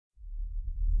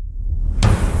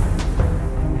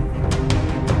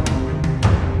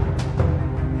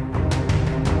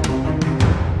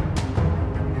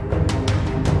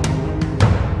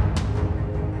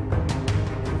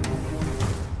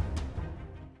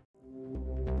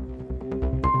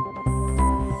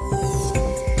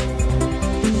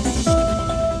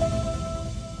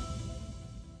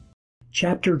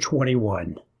Chapter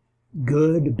 21.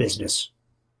 Good Business.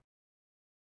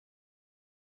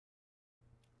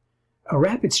 A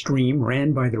rapid stream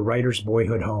ran by the writer's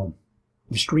boyhood home.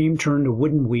 The stream turned a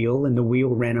wooden wheel, and the wheel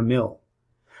ran a mill.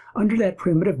 Under that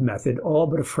primitive method, all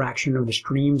but a fraction of the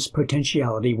stream's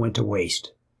potentiality went to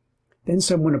waste. Then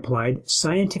someone applied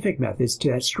scientific methods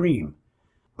to that stream,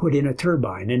 put in a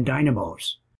turbine and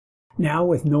dynamos. Now,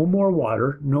 with no more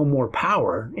water, no more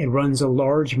power, it runs a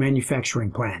large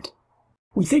manufacturing plant.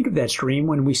 We think of that stream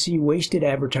when we see wasted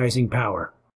advertising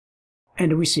power.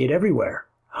 And we see it everywhere.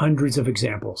 Hundreds of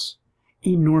examples.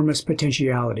 Enormous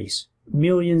potentialities.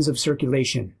 Millions of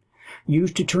circulation.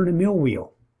 Used to turn a mill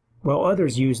wheel, while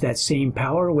others use that same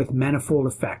power with manifold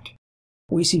effect.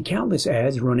 We see countless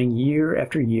ads running year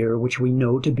after year which we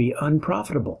know to be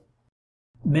unprofitable.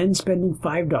 Men spending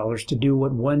 $5 to do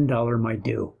what $1 might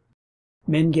do.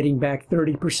 Men getting back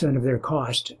 30% of their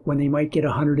cost when they might get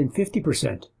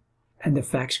 150%. And the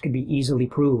facts can be easily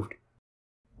proved.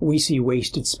 We see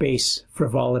wasted space,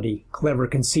 frivolity, clever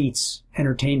conceits,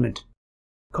 entertainment.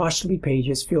 Costly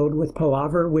pages filled with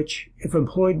palaver which, if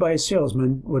employed by a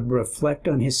salesman, would reflect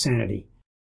on his sanity.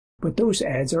 But those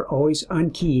ads are always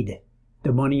unkeyed.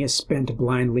 The money is spent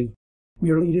blindly,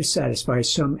 merely to satisfy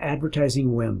some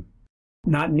advertising whim.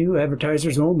 Not new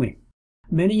advertisers only.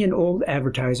 Many an old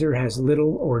advertiser has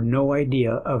little or no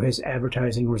idea of his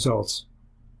advertising results.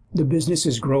 The business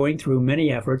is growing through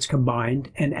many efforts combined,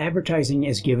 and advertising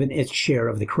is given its share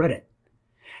of the credit.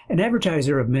 An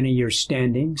advertiser of many years'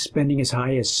 standing, spending as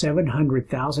high as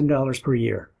 $700,000 per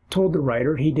year, told the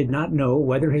writer he did not know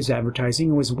whether his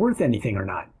advertising was worth anything or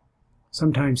not.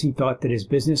 Sometimes he thought that his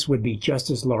business would be just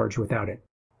as large without it.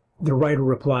 The writer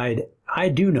replied, "I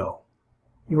do know.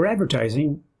 Your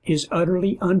advertising is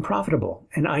utterly unprofitable,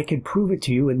 and I could prove it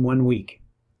to you in 1 week.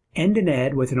 End an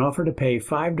ad with an offer to pay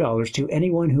 $5 to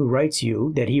anyone who writes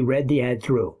you that he read the ad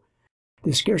through.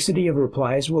 The scarcity of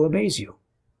replies will amaze you.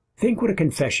 Think what a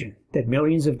confession that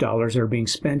millions of dollars are being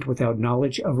spent without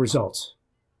knowledge of results.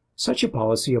 Such a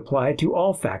policy applied to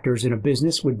all factors in a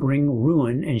business would bring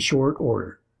ruin in short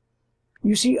order.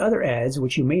 You see other ads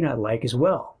which you may not like as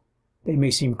well. They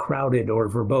may seem crowded or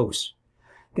verbose.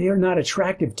 They are not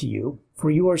attractive to you,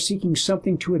 for you are seeking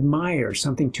something to admire,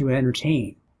 something to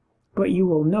entertain. But you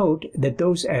will note that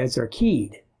those ads are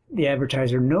keyed. The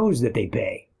advertiser knows that they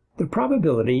pay. The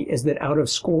probability is that out of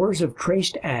scores of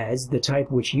traced ads, the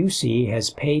type which you see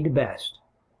has paid best.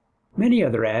 Many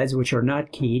other ads which are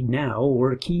not keyed now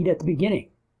were keyed at the beginning.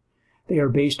 They are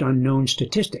based on known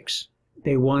statistics.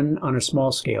 They won on a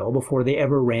small scale before they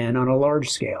ever ran on a large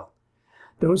scale.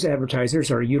 Those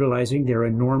advertisers are utilizing their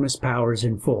enormous powers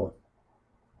in full.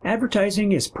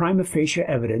 Advertising is prima facie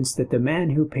evidence that the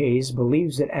man who pays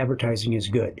believes that advertising is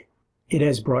good. It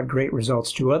has brought great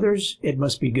results to others, it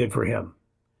must be good for him.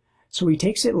 So he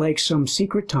takes it like some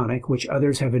secret tonic which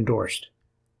others have endorsed.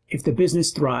 If the business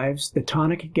thrives, the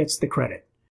tonic gets the credit.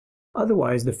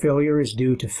 Otherwise, the failure is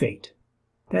due to fate.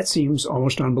 That seems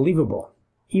almost unbelievable.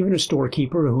 Even a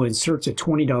storekeeper who inserts a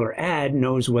 $20 ad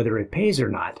knows whether it pays or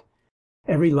not.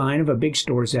 Every line of a big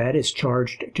store's ad is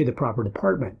charged to the proper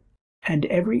department, and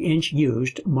every inch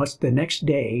used must the next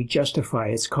day justify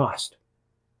its cost.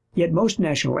 Yet most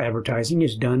national advertising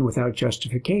is done without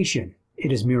justification.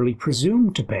 It is merely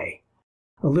presumed to pay.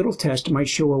 A little test might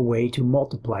show a way to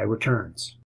multiply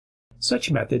returns.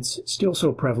 Such methods, still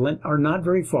so prevalent, are not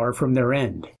very far from their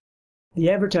end.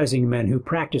 The advertising men who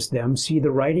practice them see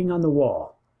the writing on the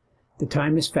wall. The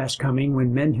time is fast coming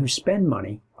when men who spend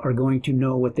money are going to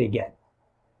know what they get.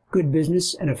 Good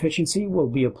business and efficiency will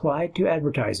be applied to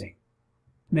advertising.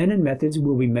 Men and methods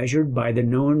will be measured by the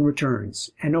known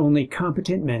returns, and only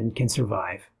competent men can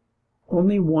survive.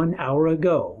 Only 1 hour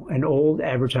ago, an old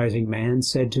advertising man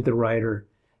said to the writer,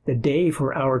 "The day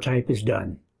for our type is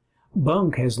done.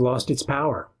 Bunk has lost its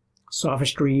power.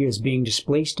 Sophistry is being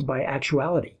displaced by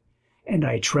actuality, and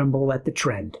I tremble at the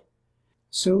trend."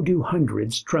 So do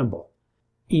hundreds tremble.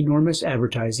 Enormous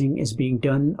advertising is being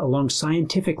done along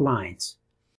scientific lines.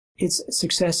 Its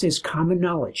success is common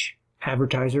knowledge.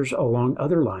 Advertisers along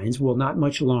other lines will not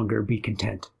much longer be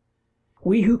content.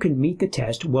 We who can meet the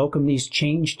test welcome these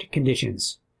changed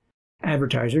conditions.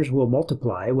 Advertisers will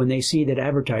multiply when they see that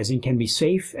advertising can be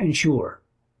safe and sure.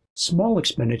 Small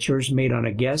expenditures made on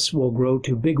a guess will grow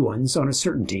to big ones on a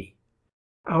certainty.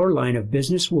 Our line of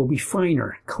business will be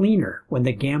finer, cleaner when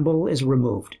the gamble is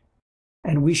removed,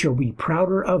 and we shall be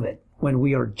prouder of it when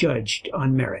we are judged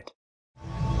on merit.